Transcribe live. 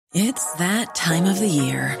It's that time of the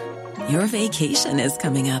year. Your vacation is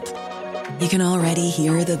coming up. You can already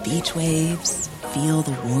hear the beach waves, feel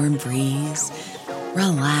the warm breeze,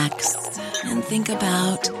 relax, and think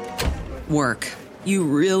about work. You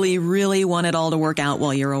really, really want it all to work out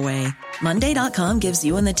while you're away. Monday.com gives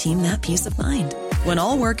you and the team that peace of mind. When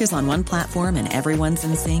all work is on one platform and everyone's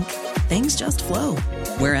in sync, things just flow.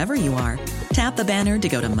 Wherever you are, tap the banner to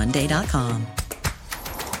go to Monday.com.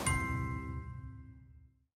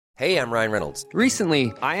 Hey, I'm Ryan Reynolds.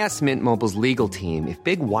 Recently, I asked Mint Mobile's legal team if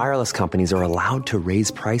big wireless companies are allowed to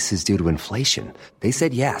raise prices due to inflation. They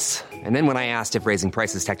said yes. And then when I asked if raising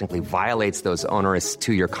prices technically violates those onerous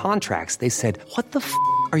two-year contracts, they said, "What the f***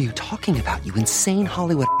 are you talking about, you insane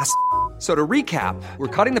Hollywood ass?" So to recap, we're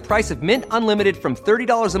cutting the price of Mint Unlimited from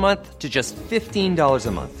 $30 a month to just $15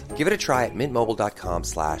 a month. Give it a try at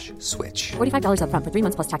mintmobile.com/switch. $45 up front for 3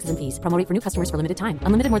 months plus taxes and fees. Promo rate for new customers for limited time.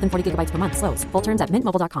 Unlimited more than 40 gigabytes per month. Slows full terms at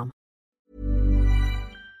mintmobile.com.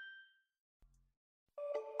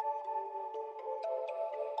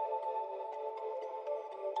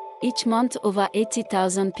 Each month, over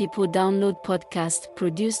 80,000 people download podcasts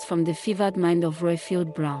produced from the fevered mind of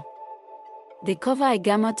Roifield Brown. They cover a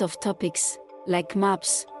gamut of topics like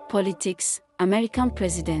maps, politics, American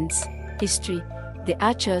presidents, history, the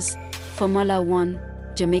Archers, Formula One,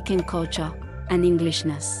 Jamaican culture, and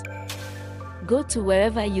Englishness. Go to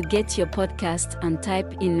wherever you get your podcast and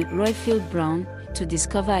type in Roifield Brown to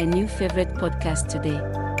discover a new favorite podcast today.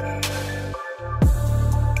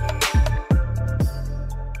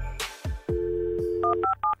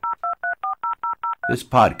 This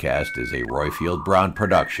podcast is a Roifield Brown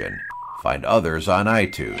production. Find others on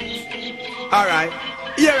iTunes. All right.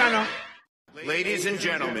 Here I know. Ladies and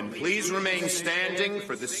gentlemen, please remain standing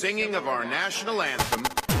for the singing of our national anthem.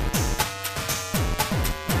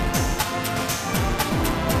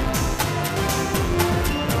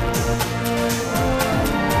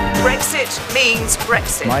 Brexit means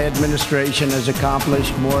Brexit. My administration has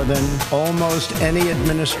accomplished more than almost any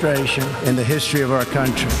administration in the history of our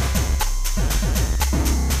country.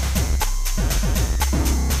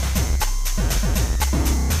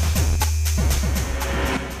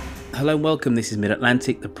 Hello and welcome. This is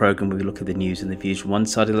Mid-Atlantic, the programme where we look at the news and the views from one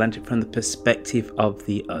side of the Atlantic from the perspective of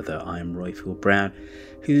the other. I am Roifield Brown,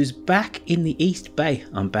 who's back in the East Bay.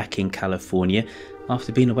 I'm back in California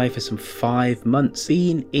after being away for some 5 months.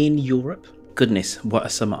 Being in Europe, goodness, what a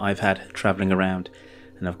summer I've had travelling around.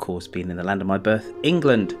 And of course, being in the land of my birth,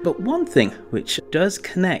 England. But one thing which does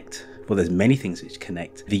connect, well, there's many things which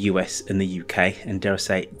connect the US and the UK, and dare I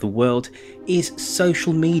say, the world, is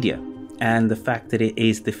social media. And the fact that it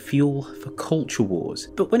is the fuel for culture wars.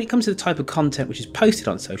 But when it comes to the type of content which is posted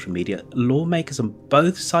on social media, lawmakers on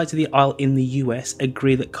both sides of the aisle in the US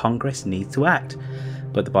agree that Congress needs to act.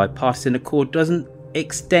 But the bipartisan accord doesn't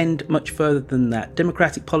extend much further than that.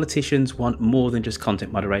 Democratic politicians want more than just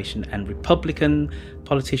content moderation, and Republican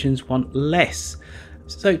politicians want less.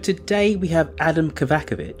 So today we have Adam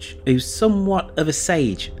Kovacevic, who's somewhat of a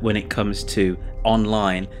sage when it comes to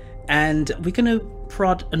online, and we're going to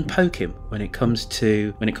prod and poke him when it comes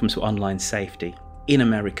to online safety in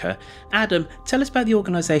America. Adam, tell us about the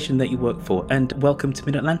organisation that you work for, and welcome to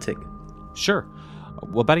Mid-Atlantic. Sure.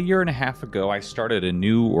 Well, about a year and a half ago, I started a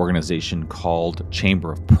new organization called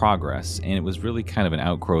Chamber of Progress, and it was really kind of an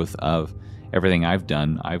outgrowth of everything I've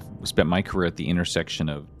done. I've spent my career at the intersection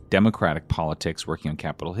of Democratic politics, working on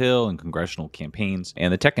Capitol Hill and congressional campaigns,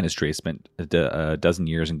 and the tech industry. I spent a dozen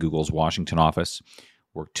years in Google's Washington office,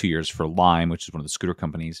 worked 2 years for Lime, which is one of the scooter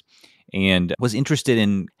companies, and was interested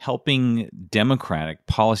in helping Democratic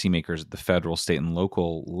policymakers at the federal, state, and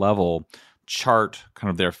local level chart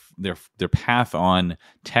kind of their path on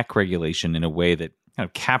tech regulation in a way that kind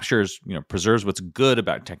of captures, preserves what's good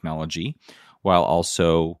about technology while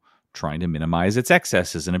also trying to minimize its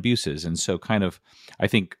excesses and abuses. And so kind of, I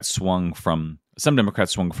think, some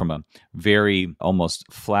Democrats swung from a very almost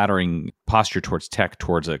flattering posture towards tech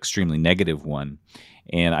towards an extremely negative one.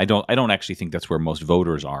 And I don't actually think that's where most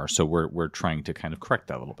voters are. So we're trying to kind of correct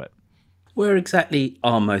that a little bit. Where exactly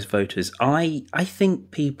are most voters? I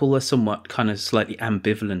think people are somewhat kind of slightly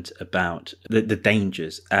ambivalent about the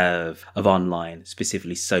dangers of online,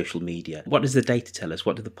 specifically social media. What does the data tell us?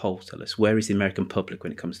 What do the polls tell us? Where is the American public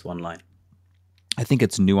when it comes to online? I think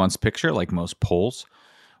it's a nuanced picture, like most polls.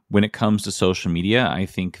 When it comes to social media, I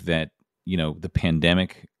think that, the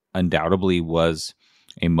pandemic undoubtedly was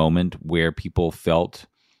a moment where people felt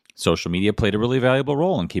social media played a really valuable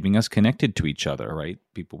role in keeping us connected to each other, right?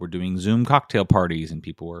 People were doing Zoom cocktail parties, and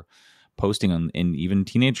people were posting on, and even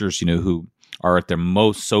teenagers, who are at their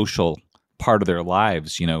most social part of their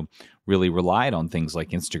lives, really relied on things like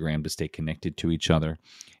Instagram to stay connected to each other.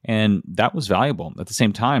 And that was valuable. At the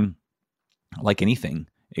same time, like anything,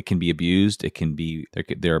 it can be abused. It can be,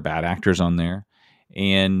 there are bad actors on there.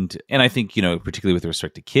 And I think, particularly with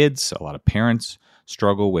respect to kids, a lot of parents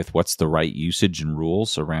struggle with what's the right usage and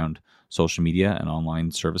rules around social media and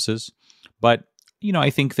online services. But, I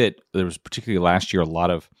think that there was particularly last year a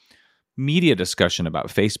lot of media discussion about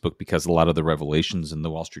Facebook because a lot of the revelations in the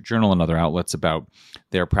Wall Street Journal and other outlets about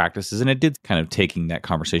their practices, and it did kind of taking that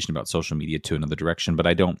conversation about social media to another direction. But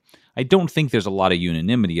I don't think there's a lot of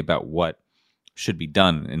unanimity about what should be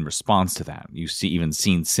done in response to that. You see, even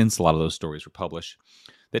seen since a lot of those stories were published,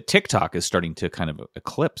 that TikTok is starting to kind of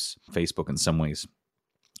eclipse Facebook in some ways.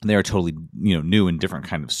 They are totally, new and different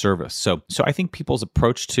kind of service. So I think people's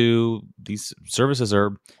approach to these services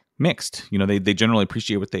are mixed. They generally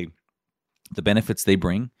appreciate the benefits they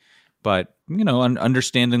bring, but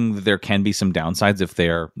understanding that there can be some downsides if they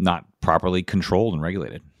are not properly controlled and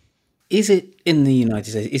regulated. Is it in the United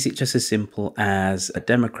States, is it just as simple as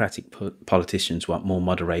Democratic politicians want more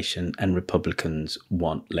moderation and Republicans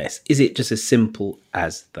want less? Is it just as simple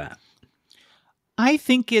as that? I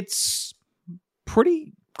think it's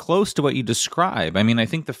pretty close to what you describe. I mean, I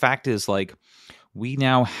think the fact is, we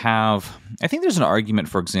now have, I think there's an argument,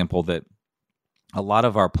 for example, that a lot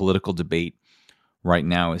of our political debate right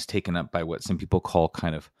now is taken up by what some people call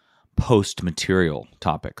kind of post-material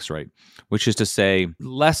topics, right? Which is to say,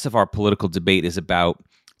 less of our political debate is about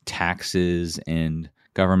taxes and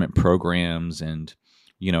government programs and,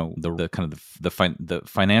 the kind of the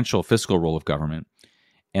financial fiscal role of government,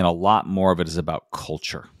 and a lot more of it is about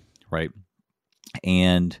culture, right?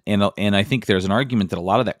 And I think there's an argument that a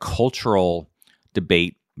lot of that cultural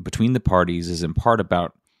debate between the parties is in part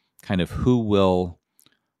about kind of who will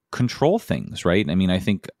control things, right? I mean, I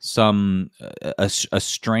think a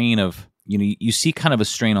strain of, you see kind of a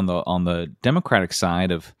strain on the Democratic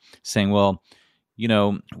side of saying, well,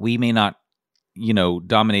 we may not,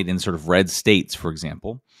 dominate in sort of red states, for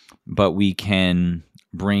example, but we can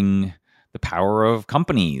bring the power of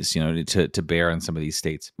companies, to bear in some of these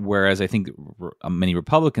states. Whereas I think many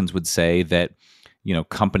Republicans would say that,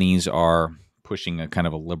 companies are pushing a kind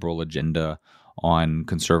of a liberal agenda on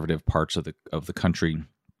conservative parts of the country.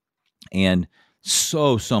 And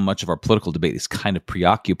so much of our political debate is kind of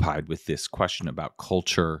preoccupied with this question about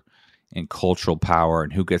culture and cultural power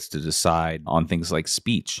and who gets to decide on things like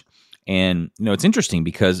speech. And, it's interesting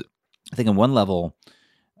because I think on one level,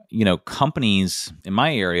 companies in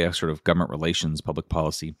my area, sort of government relations, public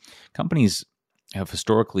policy, companies have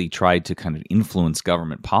historically tried to kind of influence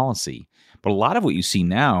government policy. But a lot of what you see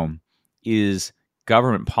now is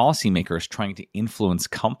government policymakers trying to influence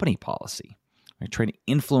company policy, right? Trying to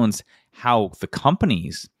influence how the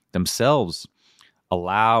companies themselves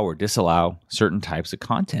allow or disallow certain types of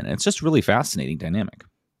content. And it's just really fascinating dynamic.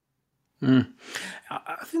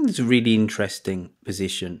 I think it's a really interesting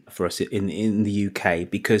position for us in the UK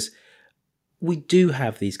because we do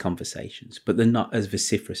have these conversations, but they're not as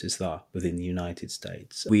vociferous as they are within the United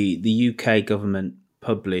States. The UK government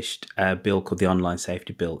published a bill called the Online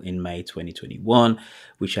Safety Bill in May 2021,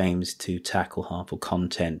 which aims to tackle harmful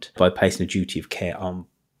content by placing a duty of care on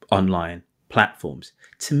online platforms.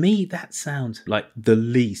 To me, that sounds like the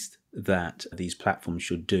least that these platforms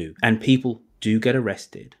should do. And people do get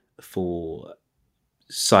arrested for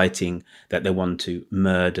citing that they want to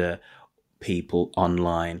murder people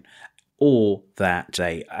online, or that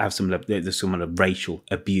they have there's some kind of racial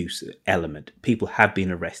abuse element. People have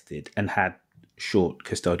been arrested and had short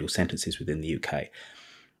custodial sentences within the UK.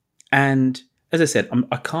 And as I said,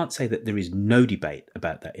 I can't say that there is no debate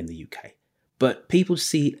about that in the UK, but people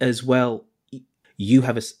see it as well. You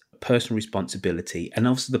have a personal responsibility, and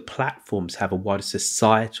also the platforms have a wider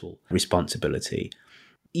societal responsibility.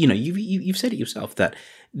 You've said it yourself that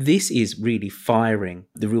this is really firing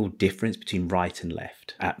the real difference between right and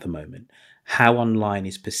left at the moment. How online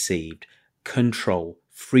is perceived, control,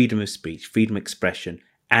 freedom of speech, freedom of expression,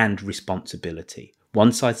 and responsibility.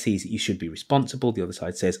 One side sees that you should be responsible. The other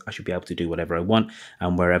side says I should be able to do whatever I want,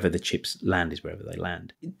 and wherever the chips land is wherever they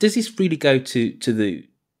land. Does this really go to the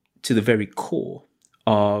very core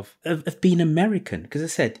of being American? Because I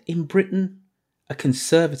said in Britain, a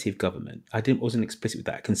conservative government, wasn't explicit with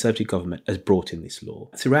that, a conservative government has brought in this law.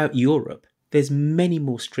 Throughout Europe, there's many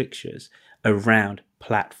more strictures around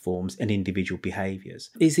platforms and individual behaviours.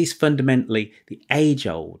 Is this fundamentally the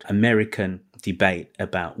age-old American debate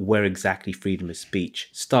about where exactly freedom of speech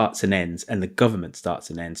starts and ends, and the government starts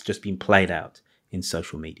and ends, just being played out in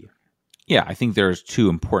social media? Yeah, I think there's two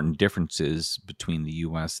important differences between the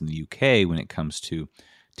US and the UK when it comes to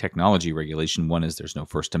technology regulation. One is there's no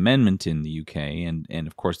First Amendment in the UK, and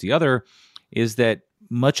of course the other is that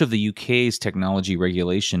much of the UK's technology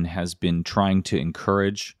regulation has been trying to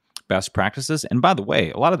encourage best practices. And by the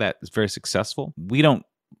way, a lot of that is very successful.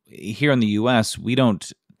 Here in the US, we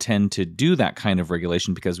don't tend to do that kind of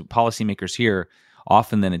regulation because policymakers here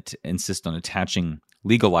often then insist on attaching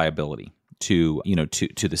legal liability to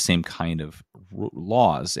the same kind of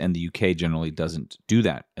laws, and the UK generally doesn't do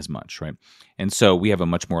that as much, right? And so we have a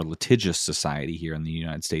much more litigious society here in the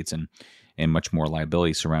United States, and much more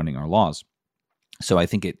liability surrounding our laws. So I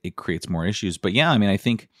think it creates more issues. But yeah, I mean, I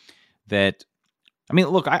think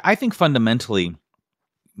fundamentally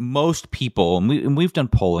most people, and we've done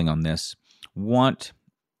polling on this, want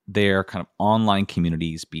their kind of online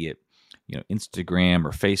communities, be it Instagram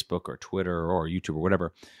or Facebook or Twitter or YouTube or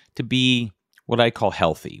whatever, to be what I call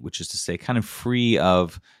healthy, which is to say kind of free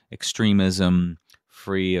of extremism,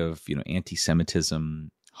 free of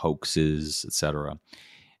anti-Semitism, hoaxes, etc.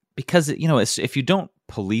 Because if you don't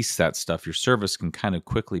police that stuff, your service can kind of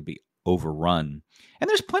quickly be overrun. And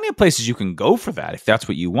there's plenty of places you can go for that if that's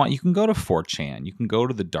what you want. You can go to 4chan, you can go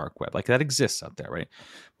to the dark web, like that exists out there, right?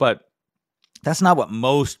 But that's not what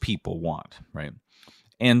most people want, right?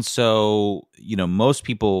 And so, most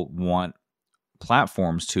people want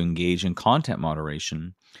platforms to engage in content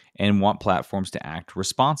moderation and want platforms to act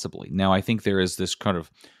responsibly. Now, I think there is this kind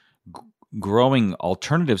of growing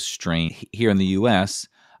alternative strain here in the US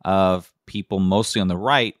of people mostly on the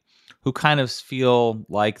right who kind of feel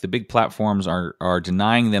like the big platforms are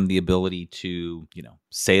denying them the ability to,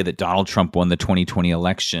 say that Donald Trump won the 2020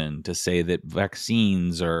 election, to say that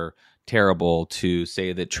vaccines are terrible, to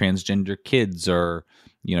say that transgender kids are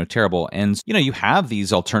terrible. And, you have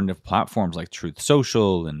these alternative platforms like Truth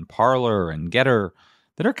Social and Parler and Getter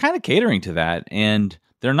that are kind of catering to that. And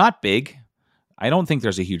they're not big. I don't think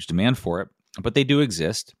there's a huge demand for it, but they do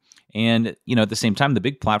exist. And, at the same time, the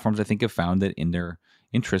big platforms, I think, have found that in their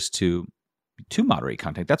interest to moderate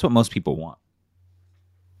content. That's what most people want.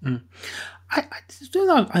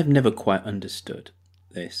 I've never quite understood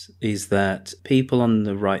this, is that people on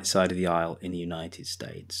the right side of the aisle in the United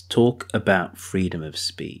States talk about freedom of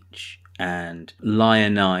speech and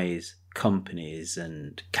lionize companies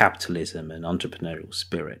and capitalism and entrepreneurial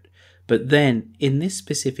spirit. But then in this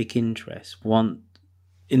specific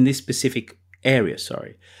area,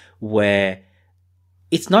 where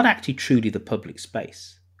it's not actually truly the public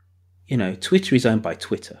space. Twitter is owned by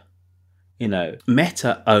Twitter.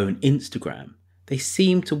 Meta own Instagram. They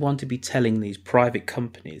seem to want to be telling these private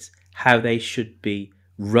companies how they should be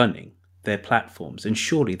running their platforms. And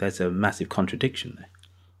surely there's a massive contradiction there.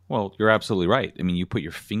 Well, you're absolutely right. I mean, you put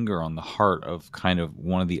your finger on the heart of kind of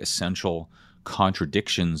one of the essential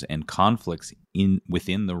contradictions and conflicts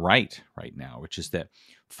within the right now, which is that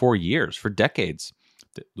for decades,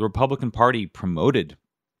 the Republican Party promoted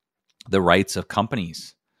the rights of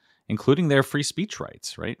companies, including their free speech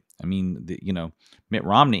rights, right? I mean, Mitt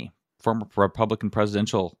Romney, former Republican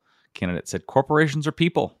presidential candidate, said corporations are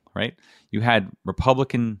people, right? You had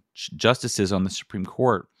Republican justices on the Supreme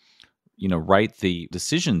Court, write the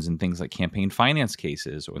decisions in things like campaign finance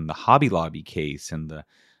cases, or in the Hobby Lobby case, and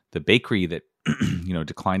the bakery that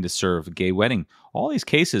declined to serve a gay wedding. All these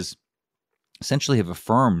cases essentially have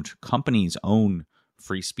affirmed companies' own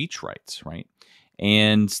free speech rights, right?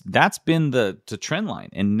 And that's been the trend line.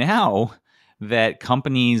 And now that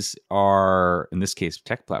companies are, in this case,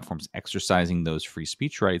 tech platforms, exercising those free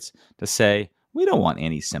speech rights to say, we don't want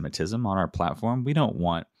anti-Semitism on our platform. We don't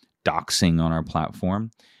want doxing on our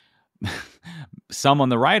platform. Some on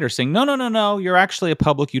the right are saying, no, you're actually a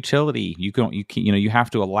public utility. You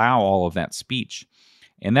have to allow all of that speech.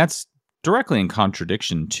 And that's directly in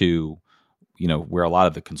contradiction to where a lot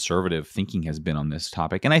of the conservative thinking has been on this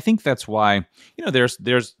topic. And I think that's why,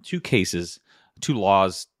 there's two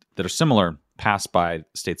laws that are similar passed by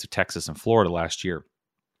states of Texas and Florida last year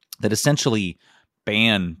that essentially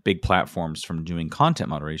ban big platforms from doing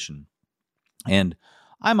content moderation. And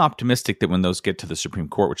I'm optimistic that when those get to the Supreme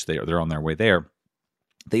Court, which they're on their way there,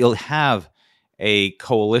 that you'll have a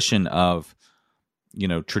coalition of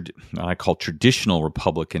what I call traditional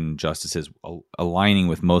Republican justices aligning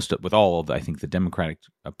with all of, I think, the Democratic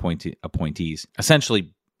appointees,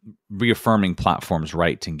 essentially reaffirming platforms'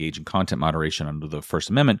 right to engage in content moderation under the First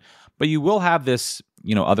Amendment. But you will have this,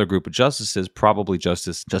 other group of justices, probably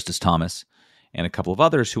Justice Thomas and a couple of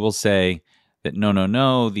others, who will say that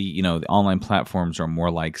no, the online platforms are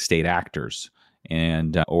more like state actors,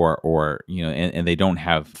 and and they don't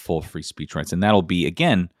have full free speech rights. And that'll be,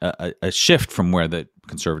 again, a shift from where the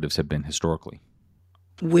conservatives have been historically.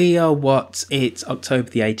 We are it's October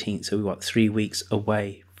the 18th, so we're 3 weeks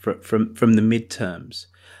away from the midterms.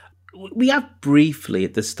 We have briefly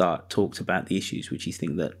at the start talked about the issues which you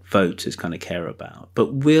think that voters kind of care about,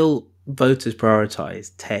 but will voters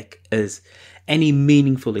prioritise tech as any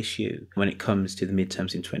meaningful issue when it comes to the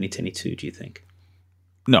midterms in 2022, do you think?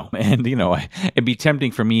 No. And, it'd be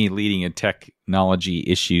tempting for me leading a technology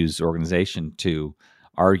issues organization to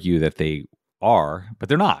argue that they are, but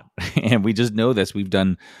they're not. And we just know this. We've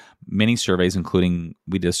done many surveys, including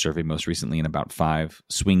we did a survey most recently in about 5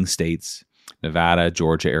 swing states: Nevada,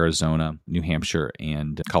 Georgia, Arizona, New Hampshire,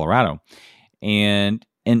 and Colorado. And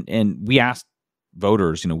we asked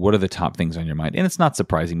voters, what are the top things on your mind? And it's not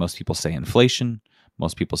surprising. Most people say inflation.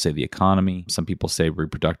 Most people say the economy. Some people say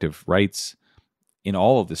reproductive rights. In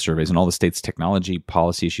all of the surveys, in all the states, technology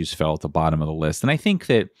policy issues fell at the bottom of the list. And I think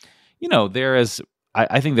that,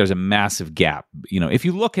 I think there's a massive gap. If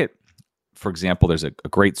you look at, for example, there's a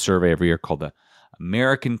great survey every year called the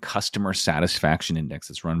American Customer Satisfaction Index.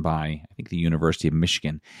 It's run by, I think, the University of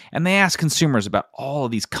Michigan. And they ask consumers about all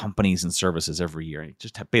of these companies and services every year,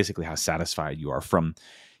 just basically how satisfied you are, from,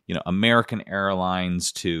 American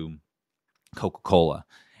Airlines to Coca-Cola.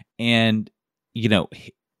 And,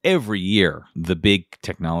 every year, the big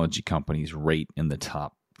technology companies rate in the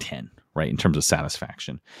top 10, right, in terms of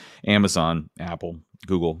satisfaction. Amazon, Apple,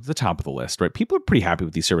 Google, the top of the list, right? People are pretty happy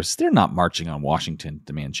with these services. They're not marching on Washington to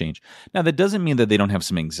demand change. Now, that doesn't mean that they don't have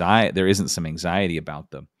some anxiety. There isn't some anxiety about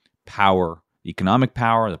the power, the economic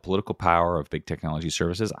power, the political power of big technology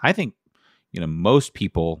services. I think, most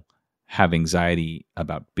people have anxiety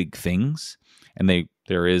about big things, and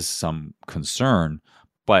there is some concern,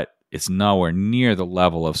 but it's nowhere near the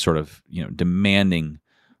level of sort of, demanding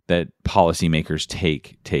that policymakers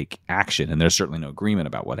take action. And there's certainly no agreement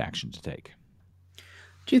about what action to take.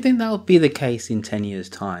 Do you think that'll be the case in 10 years'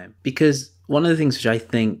 time? Because one of the things which I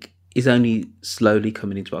think is only slowly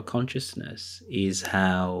coming into our consciousness is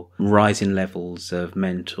how rising levels of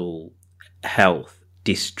mental health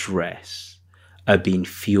distress are being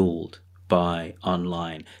fueled by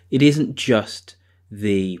online. It isn't just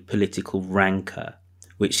the political rancor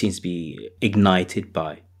which seems to be ignited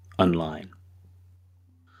by online,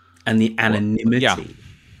 and the anonymity,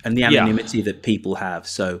 that people have,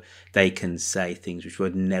 so they can say things which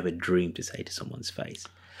would never dream to say to someone's face.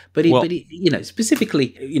 But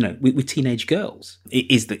specifically, with teenage girls,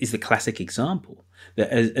 it is the classic example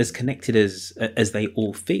that as connected as they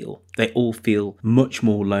all feel much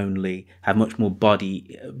more lonely, have much more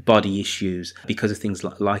body issues because of things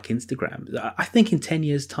like Instagram. I think in 10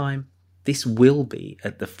 years' time, this will be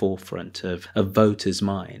at the forefront of voters'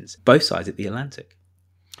 minds, both sides of the Atlantic.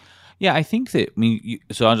 Yeah, I think that,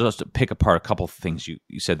 so I'll just pick apart a couple of things you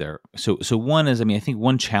said there. So one is, I think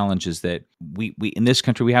one challenge is that we in this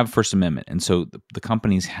country, we have First Amendment. And so the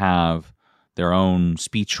companies have their own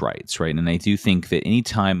speech rights, right? And I do think that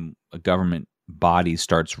anytime a government body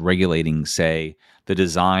starts regulating, say, the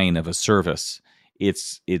design of a service,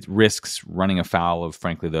 it risks running afoul of,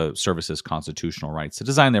 frankly, the service's constitutional rights to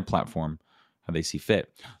design their platform how they see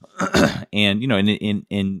fit. And,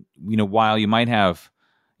 while you might have,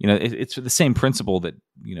 it's the same principle that,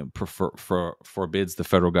 forbids the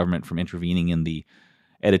federal government from intervening in the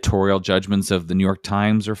editorial judgments of the New York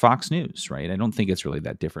Times or Fox News, right? I don't think it's really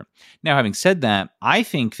that different. Now, having said that, I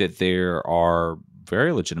think that there are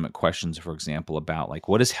very legitimate questions, for example, about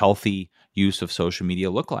what does healthy use of social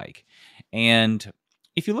media look like? And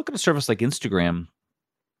if you look at a service like Instagram,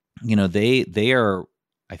 they are,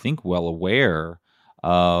 I think, well aware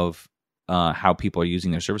of how people are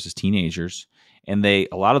using their services, teenagers. And a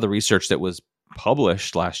lot of the research that was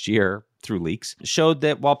published last year through leaks showed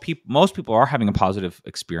that while most people are having a positive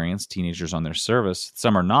experience, teenagers on their service,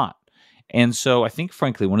 some are not. And so I think,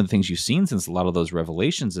 frankly, one of the things you've seen since a lot of those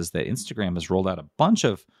revelations is that Instagram has rolled out a bunch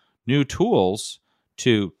of new tools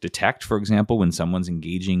to detect, for example, when someone's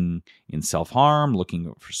engaging in self-harm,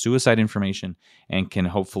 looking for suicide information, and can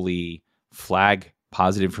hopefully flag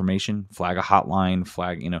positive information, flag a hotline,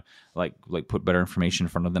 flag, put better information in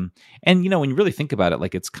front of them. And, when you really think about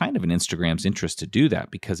it, it's kind of in Instagram's interest to do that,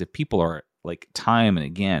 because if people are time and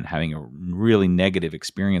again having a really negative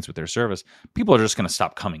experience with their service, people are just going to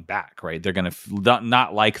stop coming back, right? They're going to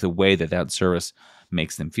not like the way that service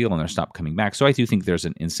makes them feel, and they'll stop coming back. So I do think there's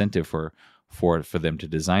an incentive for them to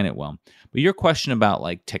design it well. But your question about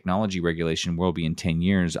technology regulation, where will be in 10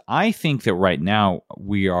 years, I think that right now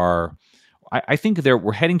I think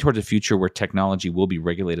we're heading towards a future where technology will be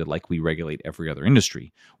regulated like we regulate every other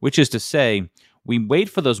industry, which is to say, we wait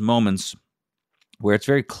for those moments where it's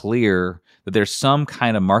very clear that there's some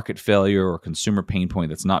kind of market failure or consumer pain point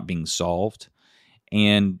that's not being solved.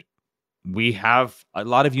 And we have a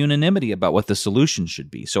lot of unanimity about what the solution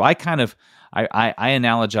should be. So I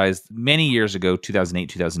analogized many years ago, 2008,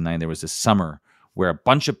 2009, there was this summer where a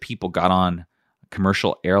bunch of people got on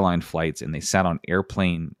commercial airline flights and they sat on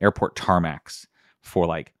airport tarmacs for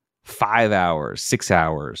like 5 hours, 6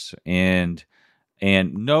 hours, and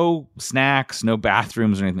no snacks, no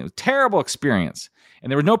bathrooms or anything. It was a terrible experience.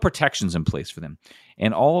 And there were no protections in place for them.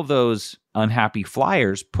 And all of those unhappy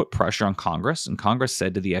flyers put pressure on Congress, and Congress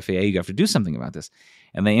said to the FAA, you have to do something about this.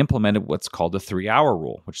 And they implemented what's called the 3-hour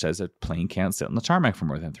rule, which says a plane can't sit on the tarmac for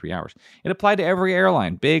more than 3 hours. It applied to every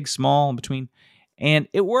airline, big, small, in between. And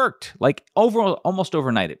it worked. Like almost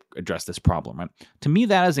overnight, it addressed this problem, right? To me,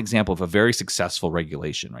 that is an example of a very successful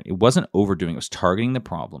regulation, right? It wasn't overdoing, it was targeting the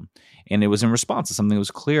problem. And it was in response to something that was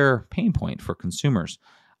a clear pain point for consumers.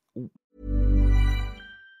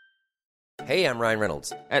 Hey, I'm Ryan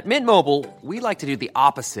Reynolds. At Mint Mobile, we like to do the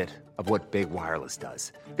opposite of what Big Wireless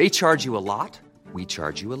does. They charge you a lot, we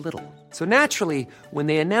charge you a little. So naturally, when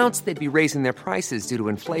they announced they'd be raising their prices due to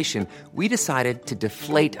inflation, we decided to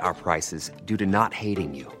deflate our prices due to not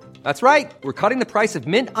hating you. That's right. We're cutting the price of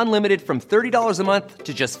Mint Unlimited from $30 a month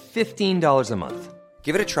to just $15 a month.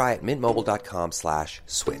 Give it a try at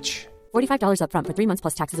mintmobile.com/switch. $45 up front for 3 months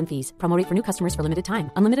plus taxes and fees. Promo rate for new customers for limited time.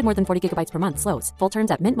 Unlimited more than 40 gigabytes per month. Slows full terms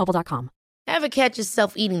at mintmobile.com. Ever catch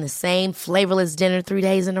yourself eating the same flavorless dinner 3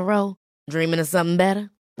 days in a row? Dreaming of something better?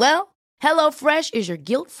 Well, HelloFresh is your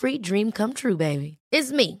guilt-free dream come true, baby.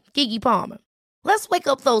 It's me, Keke Palmer. Let's wake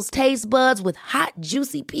up those taste buds with hot,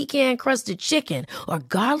 juicy pecan-crusted chicken or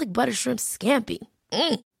garlic butter shrimp scampi.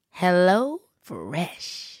 Hello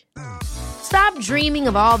Fresh. Stop dreaming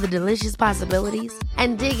of all the delicious possibilities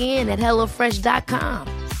and dig in at HelloFresh.com.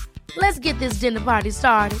 Let's get this dinner party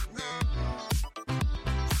started.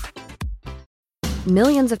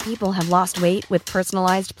 Millions of people have lost weight with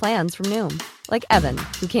personalized plans from Noom. Like Evan,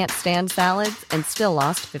 who can't stand salads and still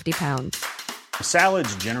lost 50 pounds.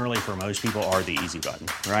 Salads generally for most people are the easy button,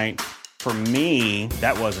 right? For me,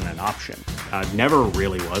 that wasn't an option. I never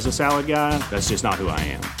really was a salad guy. That's just not who I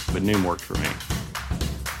am. But Noom worked for me.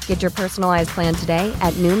 Get your personalized plan today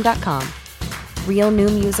at Noom.com. Real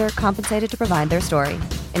Noom user compensated to provide their story.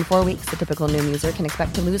 In 4 weeks, the typical Noom user can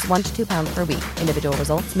expect to lose 1 to 2 pounds per week. Individual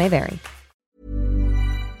results may vary.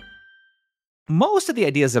 Most of the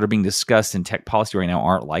ideas that are being discussed in tech policy right now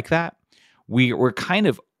aren't like that. We're kind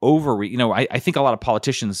of over, I think a lot of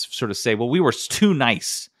politicians sort of say, well, we were too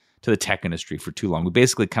nice to the tech industry for too long. We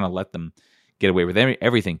basically kind of let them get away with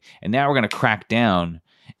everything. And now we're going to crack down.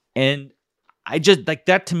 And I just like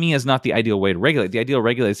that to me is not the ideal way to regulate. The ideal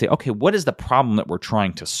regulator is say, okay, what is the problem that we're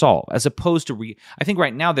trying to solve? As opposed to, I think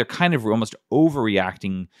right now they're kind of almost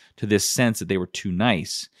overreacting to this sense that they were too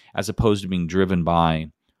nice, as opposed to being driven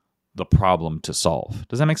by the problem to solve.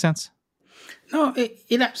 Does that make sense? No,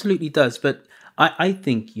 it absolutely does. But I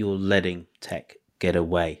think you're letting tech get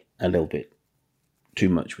away a little bit too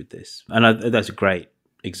much with this. And that's a great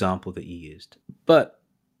example that you used. But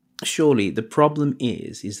surely the problem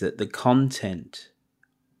is that the content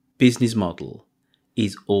business model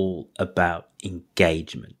is all about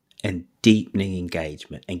engagement and deepening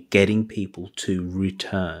engagement and getting people to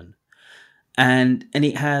return. And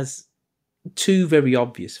it has two very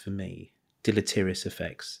obvious for me deleterious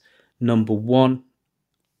effects. Number one,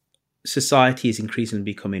 society is increasingly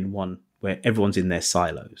becoming one where everyone's in their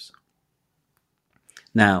silos.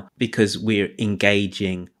 Now, because we're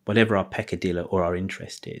engaging whatever our peccadillo or our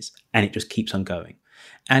interest is, and it just keeps on going.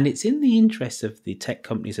 And it's in the interest of the tech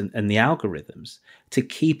companies and the algorithms to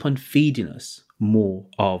keep on feeding us more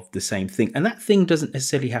of the same thing. And that thing doesn't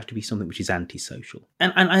necessarily have to be something which is antisocial.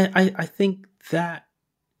 And I think that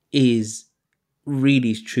is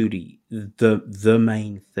really truly the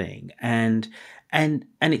main thing. And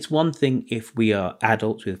it's one thing if we are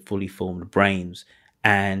adults with fully formed brains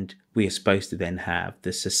and we are supposed to then have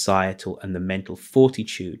the societal and the mental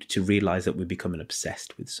fortitude to realize that we're becoming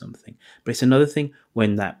obsessed with something. But it's another thing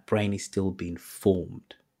when that brain is still being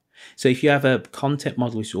formed. So if you have a content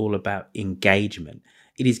model which is all about engagement,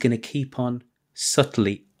 it is going to keep on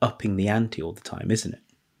subtly upping the ante all the time, isn't it?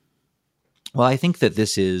 Well, I think that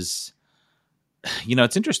this is,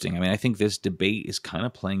 it's interesting. I mean, I think this debate is kind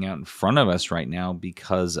of playing out in front of us right now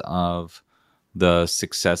because of the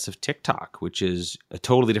success of TikTok, which is a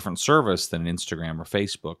totally different service than Instagram or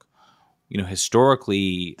Facebook.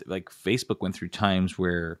 Historically, like Facebook went through times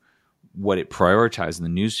where what it prioritized in the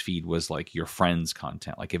news feed was like your friend's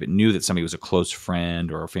content. Like if it knew that somebody was a close friend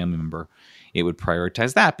or a family member, it would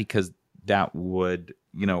prioritize that because that would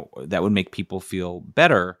make people feel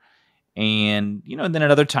better. And, and then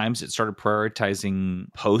at other times it started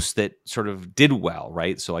prioritizing posts that sort of did well,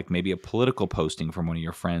 right? So like maybe a political posting from one of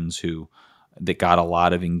your friends that got a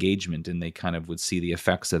lot of engagement, and they kind of would see the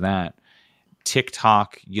effects of that.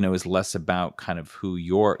 TikTok, is less about kind of who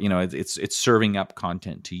you're, it's serving up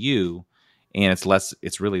content to you, and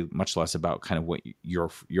it's really much less about kind of what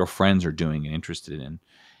your friends are doing and interested in.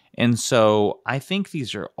 And so I think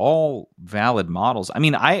these are all valid models. I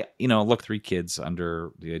mean, look, 3 kids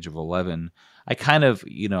under the age of 11. I kind of,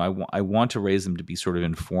 I want to raise them to be sort of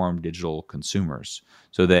informed digital consumers,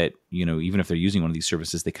 so that, even if they're using one of these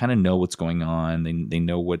services, they kind of know what's going on. They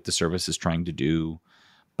know what the service is trying to do.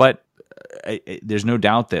 But there's no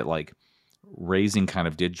doubt that like raising kind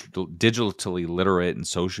of digitally literate and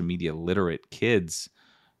social media literate kids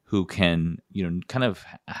who can, kind of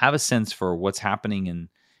have a sense for what's happening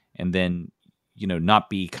and then, not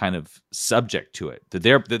be kind of subject to it,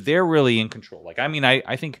 that they're really in control. Like, I mean,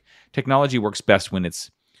 I think technology works best when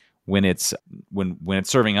it's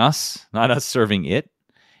serving us, not us serving it.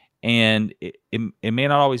 And it may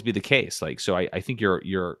not always be the case. Like, so I think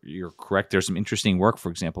you're correct. There's some interesting work,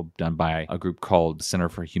 for example, done by a group called Center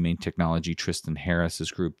for Humane Technology, Tristan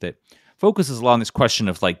Harris's group, that focuses a lot on this question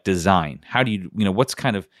of like design. How do you what's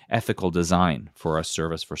kind of ethical design for a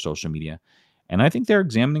service for social media? And I think they're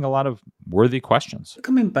examining a lot of worthy questions.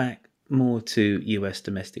 Coming back more to US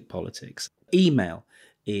domestic politics, email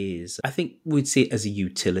is, I think we'd see it as a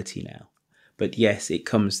utility now. But yes, it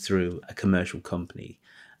comes through a commercial company.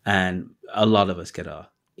 And a lot of us get our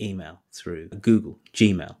email through Google,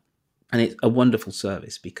 Gmail. And it's a wonderful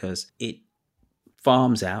service because it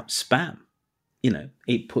farms out spam.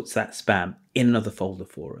 It puts that spam in another folder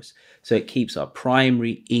for us. So it keeps our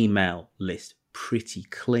primary email list pretty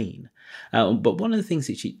clean. But one of the things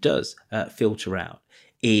that it does filter out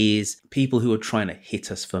is people who are trying to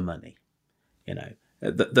hit us for money.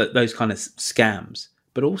 Those kind of scams.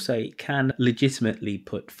 But also it can legitimately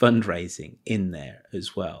put fundraising in there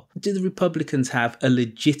as well. Do the Republicans have a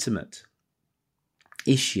legitimate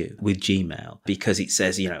issue with Gmail because it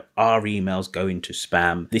says, our emails go into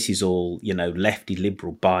spam. This is all, lefty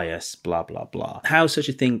liberal bias, blah, blah, blah. How such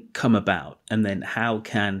a thing come about? And then how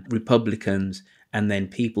can Republicans and then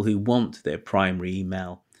people who want their primary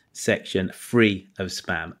email section free of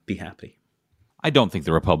spam be happy? I don't think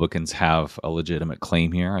the Republicans have a legitimate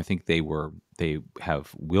claim here. I think they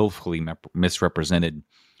have willfully misrepresented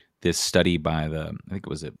this study by I think it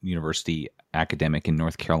was a university academic in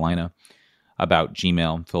North Carolina about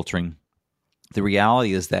Gmail filtering. The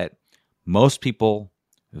reality is that most people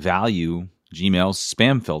value Gmail's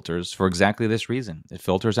spam filters for exactly this reason. It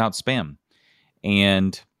filters out spam.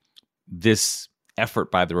 And this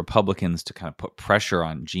effort by the Republicans to kind of put pressure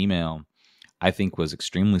on Gmail, I think, was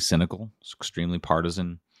extremely cynical, extremely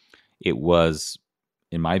partisan. It was,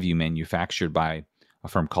 in my view, manufactured by a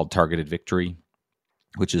firm called Targeted Victory,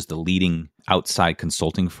 which is the leading outside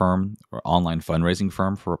consulting firm or online fundraising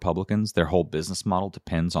firm for Republicans. Their whole business model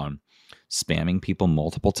depends on spamming people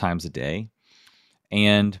multiple times a day.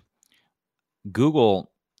 And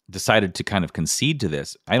Google decided to kind of concede to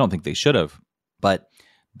this. I don't think they should have, but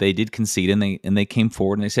they did concede, and they came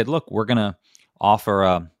forward and they said, look, we're going to offer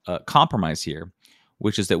a compromise here,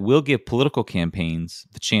 which is that we'll give political campaigns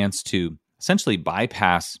the chance to essentially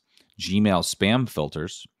bypass Gmail spam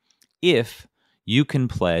filters if you can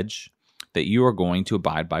pledge that you are going to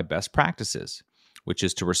abide by best practices, which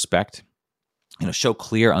is to respect, show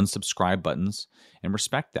clear unsubscribe buttons and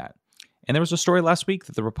respect that. And there was a story last week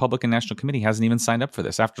that the Republican National Committee hasn't even signed up for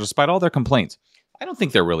this, despite all their complaints. I don't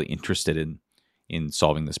think they're really interested in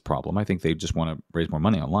solving this problem. I think they just want to raise more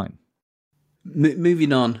money online.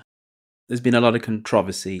 Moving on, there's been a lot of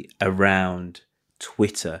controversy around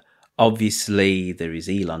Twitter. Obviously, there is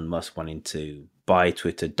Elon Musk wanting to buy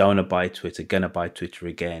Twitter, don't buy Twitter, gonna buy Twitter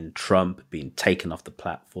again, Trump being taken off the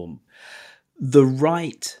platform. The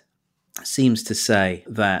right seems to say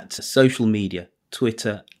that social media,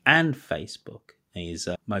 Twitter and Facebook, is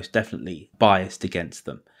most definitely biased against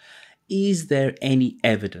them. Is there any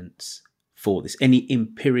evidence for this, any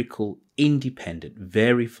empirical, independent,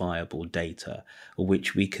 verifiable data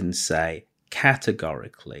which we can say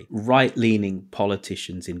categorically right-leaning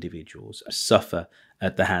politicians, individuals suffer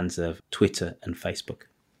at the hands of Twitter and Facebook?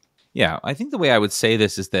 Yeah, I think the way I would say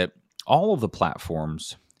this is that all of the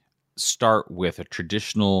platforms start with a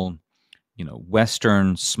traditional,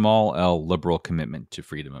 Western, small L liberal commitment to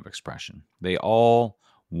freedom of expression. They all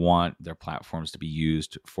want their platforms to be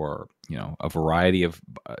used for, a variety of,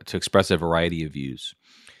 to express a variety of views.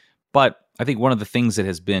 But I think one of the things that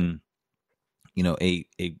has been, a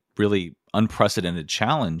really unprecedented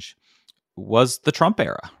challenge was the Trump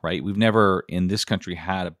era, right? We've never in this country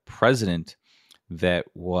had a president that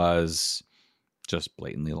was just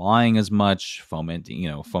blatantly lying as much,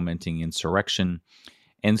 fomenting insurrection.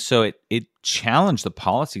 And so it challenged the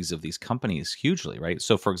policies of these companies hugely, right?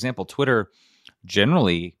 So, for example, Twitter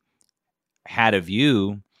generally had a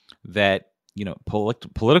view that,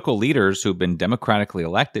 political leaders who've been democratically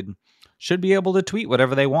elected should be able to tweet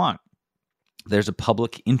whatever they want. There's a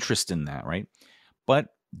public interest in that, right? But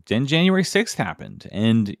then January 6th happened,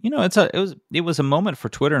 and it was a moment for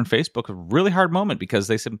Twitter and Facebook, a really hard moment, because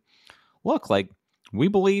they said, "Look, we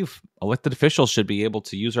believe elected officials should be able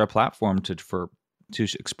to use our platform to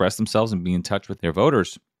express themselves and be in touch with their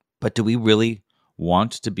voters, but do we really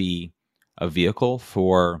want to be a vehicle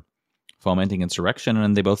for fomenting insurrection?"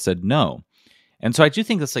 And they both said no. And so I do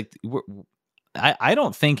think that's I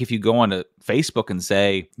don't think if you go onto Facebook and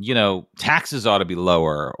say, taxes ought to be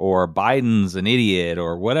lower, or Biden's an idiot,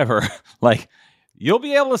 or whatever, you'll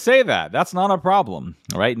be able to say that. That's not a problem,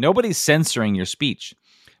 right? Nobody's censoring your speech.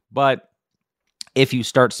 But if you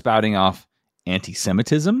start spouting off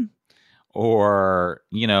anti-Semitism, or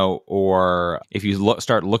if you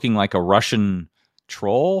start looking like a Russian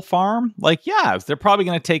troll farm, they're probably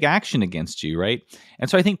going to take action against you, right? And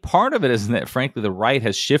so I think part of it is that, frankly, the right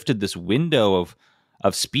has shifted this window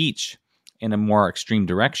of speech in a more extreme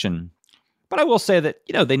direction. But I will say that,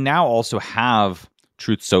 they now also have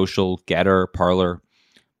Truth Social, Getter, Parler.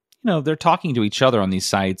 They're talking to each other on these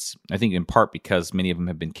sites, I think in part because many of them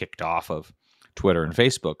have been kicked off of Twitter and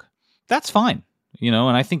Facebook. That's fine, and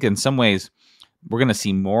I think in some ways we're going to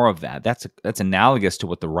see more of that. That's analogous to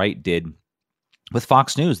what the right did with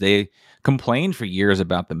Fox News. They complained for years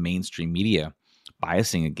about the mainstream media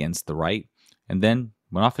biasing against the right, and then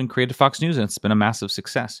went off and created Fox News, and it's been a massive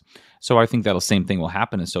success. So I think that the same thing will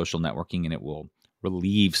happen in social networking, and it will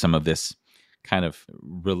relieve some of this kind of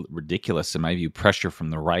ridiculous, in my view, pressure from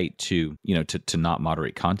the right to not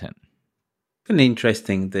moderate content. It's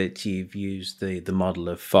interesting that you've used the model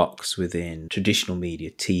of Fox within traditional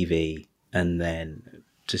media, TV, and then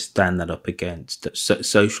to stand that up against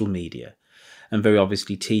social media. And very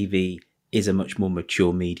obviously, TV is a much more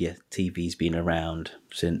mature media. TV's been around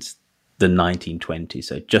since the 1920s,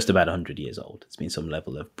 so just about 100 years old. It's been some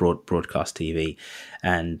level of broadcast TV.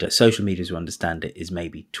 And social media, as we understand it, is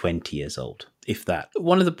maybe 20 years old, if that.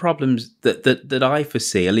 One of the problems that I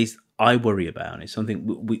foresee, at least I worry about, is something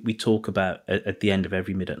we talk about at the end of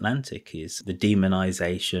every Mid-Atlantic, is the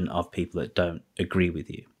demonization of people that don't agree with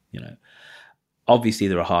you. Obviously,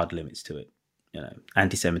 there are hard limits to it.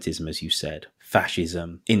 Anti-Semitism, as you said,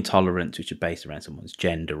 fascism, intolerance, which are based around someone's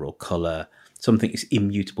gender or colour, something is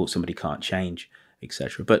immutable, somebody can't change,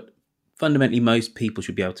 etc. But fundamentally, most people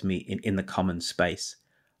should be able to meet in the common space.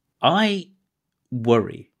 I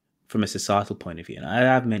worry from a societal point of view, and I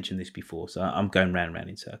have mentioned this before, so I'm going round and round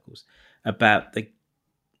in circles, about I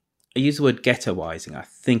use the word ghettoizing. I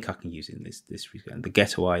think I can use it in this regard. The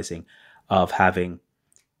ghettoizing of having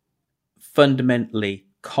fundamentally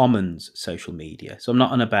commons social media. So I'm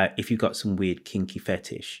not on about if you've got some weird kinky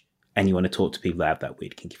fetish and you want to talk to people that have that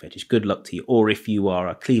weird kinky fetish, good luck to you. Or if you are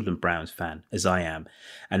a Cleveland Browns fan, as I am,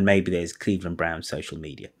 and maybe there's Cleveland Browns social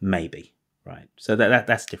media, maybe, right? So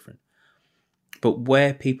that's different. But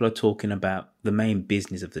where people are talking about the main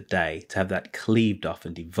business of the day, to have that cleaved off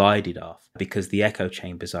and divided off, because the echo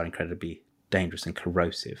chambers are incredibly dangerous and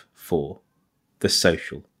corrosive for the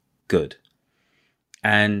social good.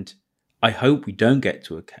 And I hope we don't get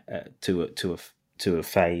to a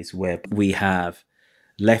phase where we have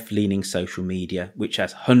left-leaning social media, which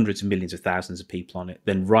has hundreds of millions of thousands of people on it,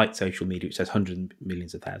 then right social media, which has hundreds of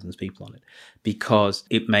millions of thousands of people on it, because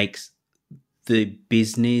it makes the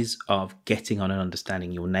business of getting on and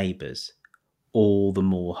understanding your neighbours all the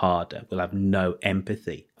more harder. We'll have no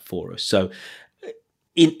empathy for us. So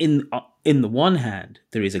in the one hand,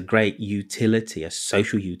 there is a great utility, a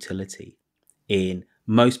social utility in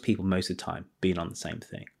most people, most of the time, being on the same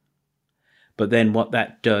thing. But then what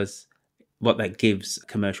that gives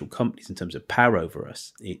commercial companies in terms of power over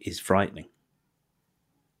us is frightening.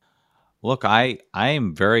 Look, I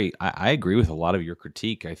agree with a lot of your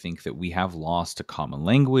critique. I think that we have lost a common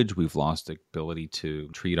language. We've lost the ability to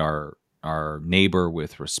treat our neighbor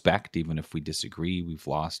with respect, even if we disagree. We've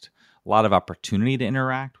lost a lot of opportunity to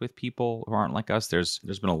interact with people who aren't like us. There's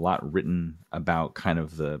been a lot written about kind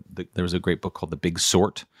of there was a great book called The Big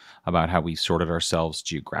Sort about how we sorted ourselves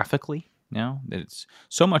geographically. It's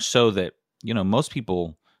so much so that, most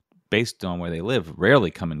people, based on where they live,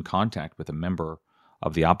 rarely come in contact with a member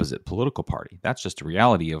of the opposite political party. That's just a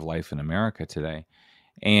reality of life in America today.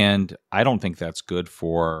 And I don't think that's good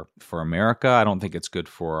for America. I don't think it's good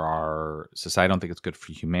for our society. I don't think it's good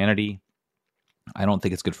for humanity. I don't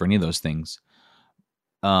think it's good for any of those things.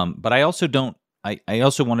 But I also don't. I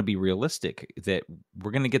also want to be realistic that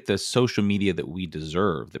we're going to get the social media that we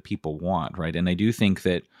deserve, that people want, right? And I do think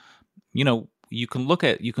that, you know, you can look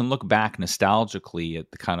back nostalgically at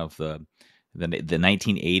the kind of the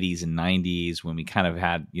 1980s and 90s when we kind of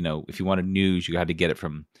had, you know, if you wanted news, you had to get it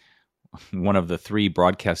from one of the 3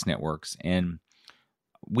 broadcast networks, and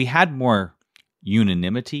we had more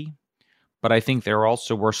unanimity. But I think there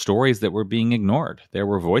also were stories that were being ignored. There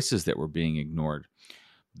were voices that were being ignored.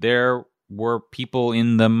 There were people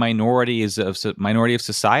in the minority of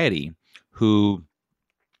society who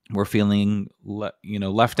were feeling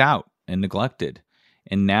left out and neglected.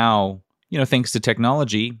 And now, you know, thanks to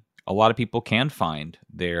technology, a lot of people can find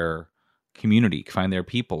their community, find their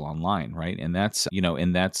people online, right? And that's, you know,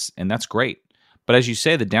 and that's great. But as you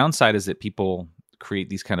say, the downside is that people create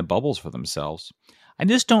these kind of bubbles for themselves. I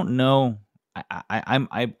just don't know.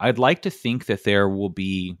 I'd like to think that there will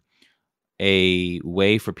be a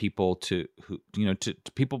way for people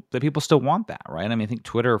people still want that, right? I mean, I think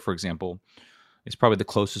Twitter, for example, is probably the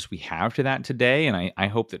closest we have to that today, and I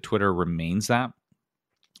hope that Twitter remains that.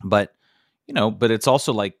 But it's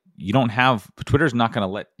also like Twitter's not going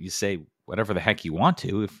to let you say whatever the heck you want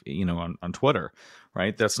to, if on Twitter,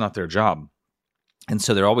 right? That's not their job, and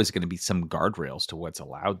so there are always going to be some guardrails to what's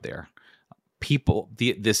allowed there. People,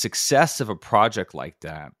 the success of a project like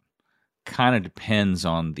that kind of depends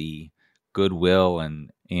on the goodwill and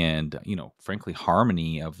frankly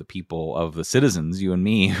harmony of the people, of the citizens, you and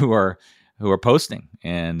me, who are posting,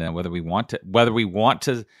 and whether we want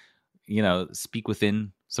to speak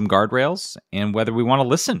within some guardrails, and whether we want to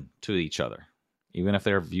listen to each other, even if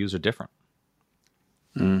their views are different.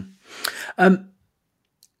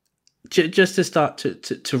 Just to start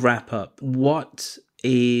to wrap up, what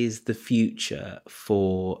is the future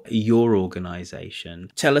for your organization?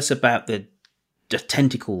 Tell us about the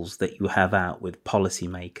tentacles that you have out with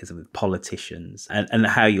policymakers and with politicians, and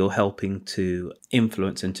how you're helping to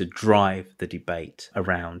influence and to drive the debate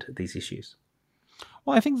around these issues.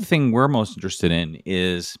 Well, I think the thing we're most interested in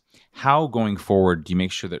is how, going forward, do you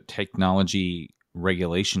make sure that technology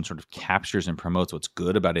regulation sort of captures and promotes what's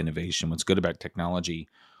good about innovation, what's good about technology,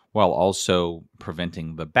 while also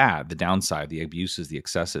preventing the bad, the downside, the abuses, the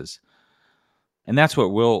excesses. And that's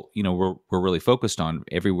what we're really focused on,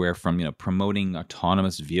 everywhere from, promoting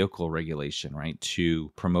autonomous vehicle regulation, right,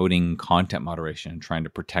 to promoting content moderation and trying to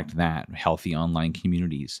protect that, healthy online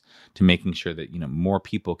communities, to making sure that, more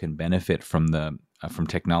people can benefit from from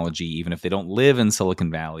technology, even if they don't live in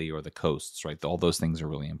Silicon Valley or the coasts, right? All those things are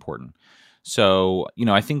really important. So,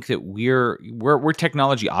 I think that we're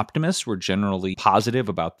technology optimists. We're generally positive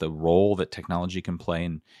about the role that technology can play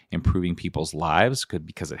in improving people's lives,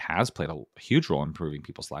 because it has played a huge role in improving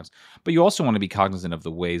people's lives. But you also want to be cognizant of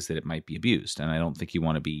the ways that it might be abused, and I don't think you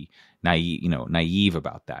want to be naive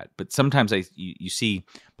about that. But sometimes you see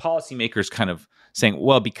policymakers kind of saying,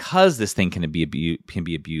 well, because this thing can be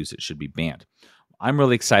abused, it should be banned. I'm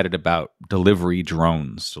really excited about delivery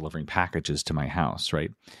drones delivering packages to my house,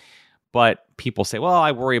 right? But people say, well,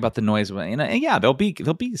 I worry about the noise. And yeah, there'll be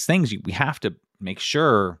things we have to make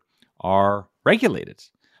sure are regulated.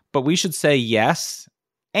 But we should say yes,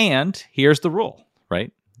 and here's the rule,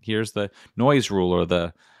 right? Here's the noise rule or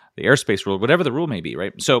the airspace rule, whatever the rule may be,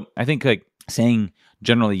 right? So I think saying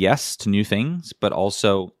generally yes to new things, but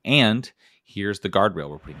also, and here's the guardrail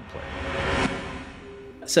we're putting in place.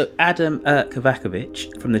 So Adam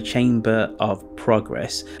Kovacevic from the Chamber of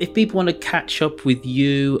Progress, if people want to catch up with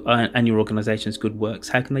you and your organization's good works,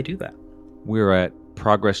 how can they do that? We're at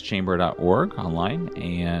progresschamber.org online,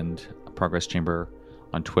 and Progress Chamber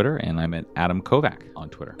on Twitter, and I'm at Adam Kovac on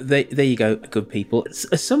Twitter. There you go, good people.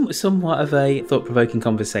 It's somewhat of a thought-provoking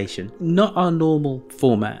conversation. Not our normal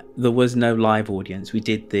format. There was no live audience. We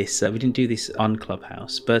did this. We didn't do this on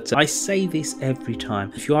Clubhouse, but I say this every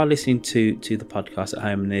time. If you are listening to the podcast at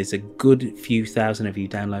home, and there's a good few thousand of you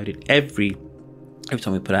downloaded every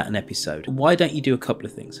time we put out an episode, why don't you do a couple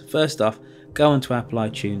of things? First off, go onto Apple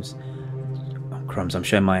iTunes. Crumbs, I'm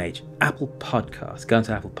showing my age. Apple Podcasts. Go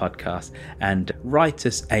into Apple Podcasts and write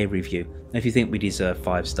us a review. If you think we deserve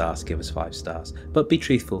 5 stars, give us 5 stars. But be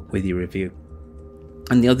truthful with your review.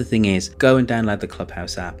 And the other thing is, go and download the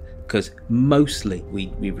Clubhouse app, because mostly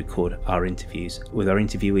we record our interviews with our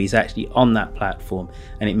interviewees actually on that platform,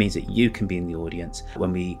 and it means that you can be in the audience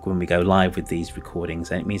when we go live with these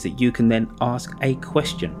recordings, and it means that you can then ask a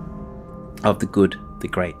question of the good, the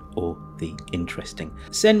great, or the interesting.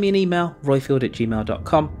 Send me an email,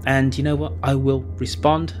 royfield@gmail.com, and you know what? I will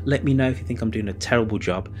respond. Let me know if you think I'm doing a terrible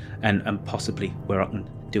job, and possibly where I can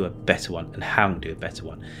do a better one and how to do a better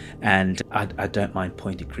one. And I don't mind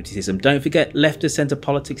pointed criticism. Don't forget, left of centre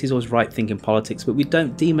politics is always right-thinking politics, but we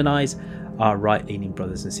don't demonise our right-leaning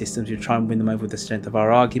brothers and sisters. We try and win them over with the strength of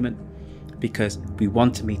our argument, because we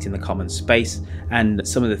want to meet in the common space. And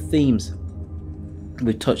some of the themes,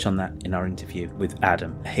 we touched on that in our interview with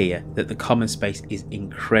Adam here, that the common space is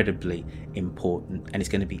incredibly important, and it's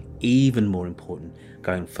going to be even more important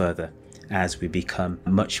going further as we become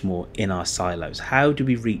much more in our silos. How do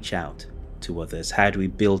we reach out to others? How do we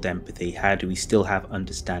build empathy? How do we still have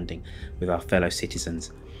understanding with our fellow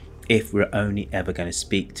citizens if we're only ever going to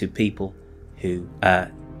speak to people who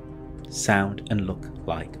sound and look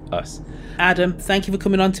like us? Adam, thank you for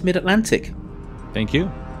coming on to Mid-Atlantic. Thank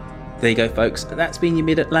you. There you go, folks. That's been your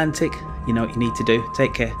Mid-Atlantic. You know what you need to do.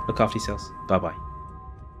 Take care. Look after yourselves. Bye-bye.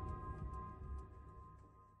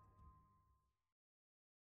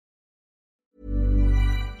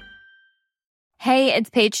 Hey, it's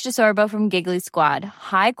Paige DeSorbo from Giggly Squad.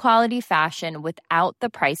 High quality fashion without the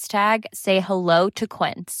price tag. Say hello to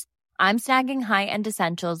Quince. I'm snagging high-end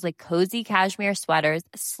essentials like cozy cashmere sweaters,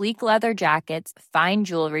 sleek leather jackets, fine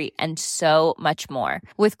jewelry, and so much more.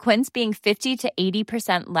 With Quince being 50 to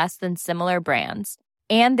 80% less than similar brands.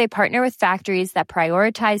 And they partner with factories that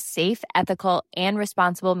prioritize safe, ethical, and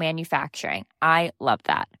responsible manufacturing. I love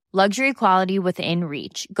that. Luxury quality within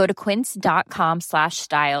reach. Go to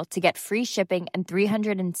quince.com/style to get free shipping and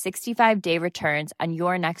 365-day returns on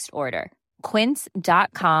your next order.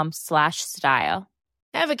 Quince.com/style.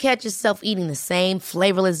 Ever catch yourself eating the same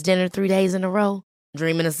flavorless dinner 3 days in a row?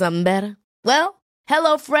 Dreaming of something better? Well,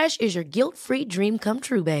 HelloFresh is your guilt-free dream come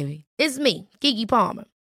true, baby. It's me, Keke Palmer.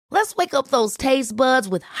 Let's wake up those taste buds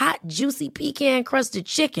with hot, juicy pecan-crusted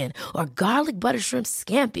chicken or garlic butter shrimp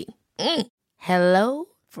scampi. Hello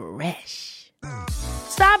Fresh.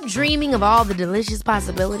 Stop dreaming of all the delicious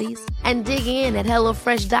possibilities and dig in at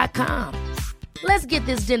HelloFresh.com. Let's get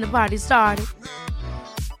this dinner party started.